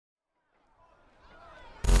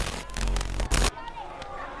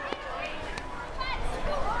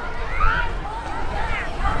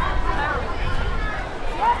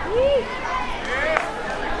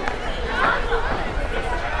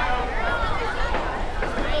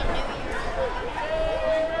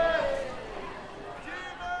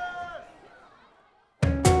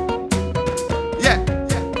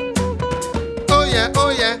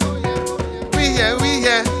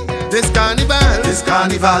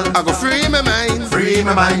carnival. I go free my mind, free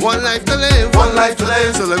my mind. One life to live, one life to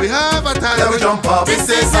live. So let me have a time, let me jump up. This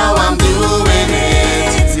is how I'm doing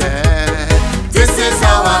it. Yeah, this is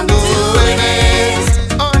how I'm doing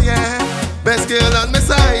it. Oh yeah, best girl on my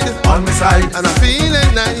side, and I'm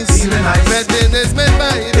feeling nice, Medlin is my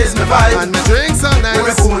vibe, and my drinks are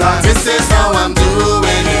nice. This is how I'm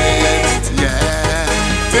doing it. Yeah,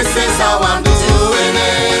 this is how I'm doing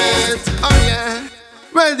it. Oh yeah,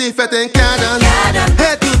 well the fetting cannon,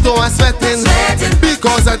 head to toe and sweating,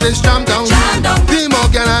 because of this jam down. The more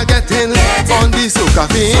girl I get in on the soca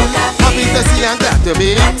field. Happy to see and glad to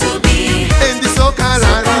be in the soca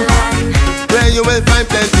land, where you will find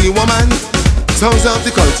plenty woman. Sounds of the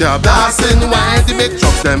culture blasting, while the big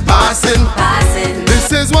trucks them passing.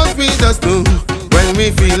 This is what we just do when we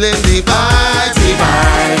feeling the vibe, the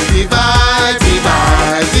vibe, the vibe, the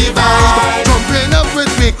vibe, the vibe. Jumping up with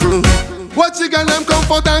me crew. What you got them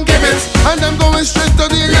comfort and give it, and I'm going straight to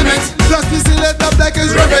the limit. Plus we seal it up like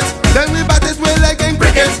it's rivet, then we bat it with like in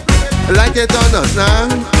cricket. Like it or not now,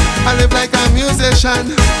 I live like a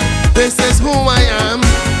musician. This is who I am,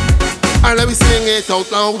 and let me sing it out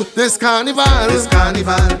loud. This carnival,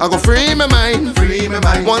 I go free my mind,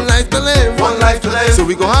 one life to live, So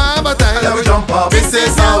we go have a time, let me jump up. This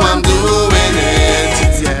is how I'm doing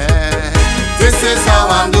it. Yeah, this is how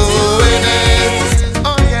I'm doing it.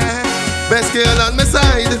 Oh yeah, best girl on my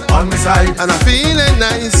side, and I'm feeling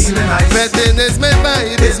nice, Medlin is my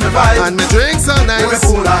vibe, and my drinks are nice.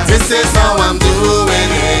 This is how I'm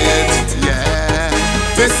doing it. Yeah,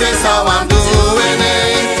 this is how I'm doing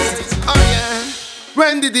it. Oh yeah,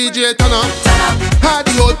 when the DJ turn up, had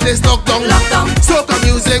the whole place locked down. Soca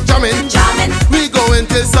music jamming, we go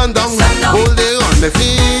until sundown. Whole day on my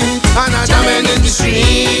feet, and I'm jamming in the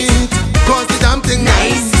street, cause the damn thing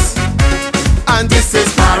nice, and this is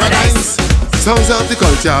paradise. Sounds of the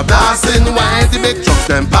culture blasting, while the big trucks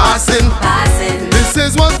them passing. This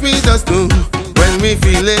is what we just do when we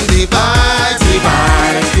feeling the vibe, the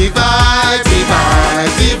vibe, the vibe, the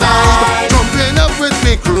vibe, the vibe. Jumping up with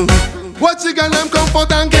me crew. What you got them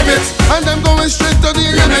comfort and give it, and I'm going straight to the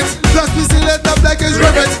limit. Plus we seal it up like it's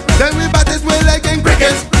rivet, then we bat it with like in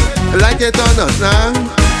cricket. Like it or not now,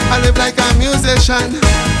 I live like a musician.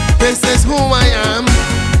 This is who I am,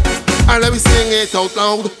 and let me sing it out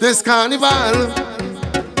loud. This carnival,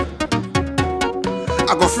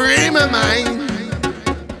 I go free my mind.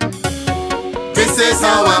 This is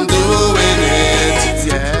how I'm doing it.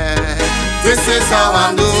 Yeah, this is how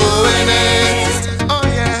I'm doing it. Oh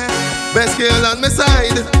yeah, best girl on my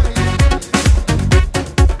side,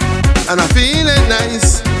 and I'm feeling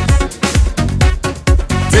nice.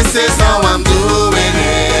 This is how I'm doing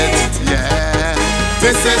it. Yeah,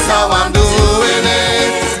 this is how I'm doing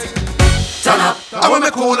it. Turn up. I want me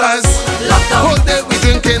coolers, whole day we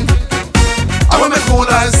drinking. I want me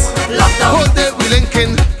coolers, whole day we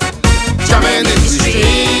linking, jamming in the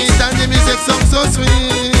street, and the music sounds so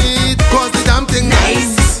sweet, cause the damn thing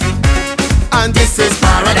nice, and this is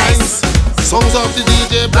paradise. Songs of the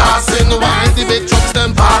DJ blasting, while the big trucks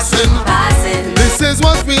them passing. This is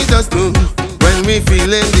what we just do when we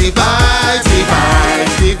feeling the vibe, the vibe,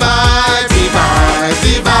 the vibe, the vibe,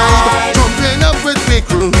 the vibe. Jumping up with me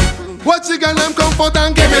crew. What you got them comfort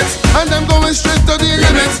and give it, and I'm going straight to the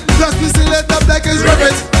limit. Plus we seal it up like it's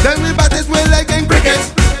rivet, then we bat it with like in cricket.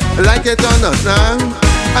 Like it or not now,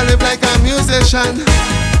 I live like a musician.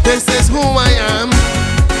 This is who I am,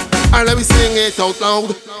 and let me sing it out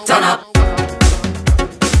loud. Turn up.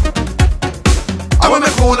 I want me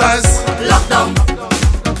coolers,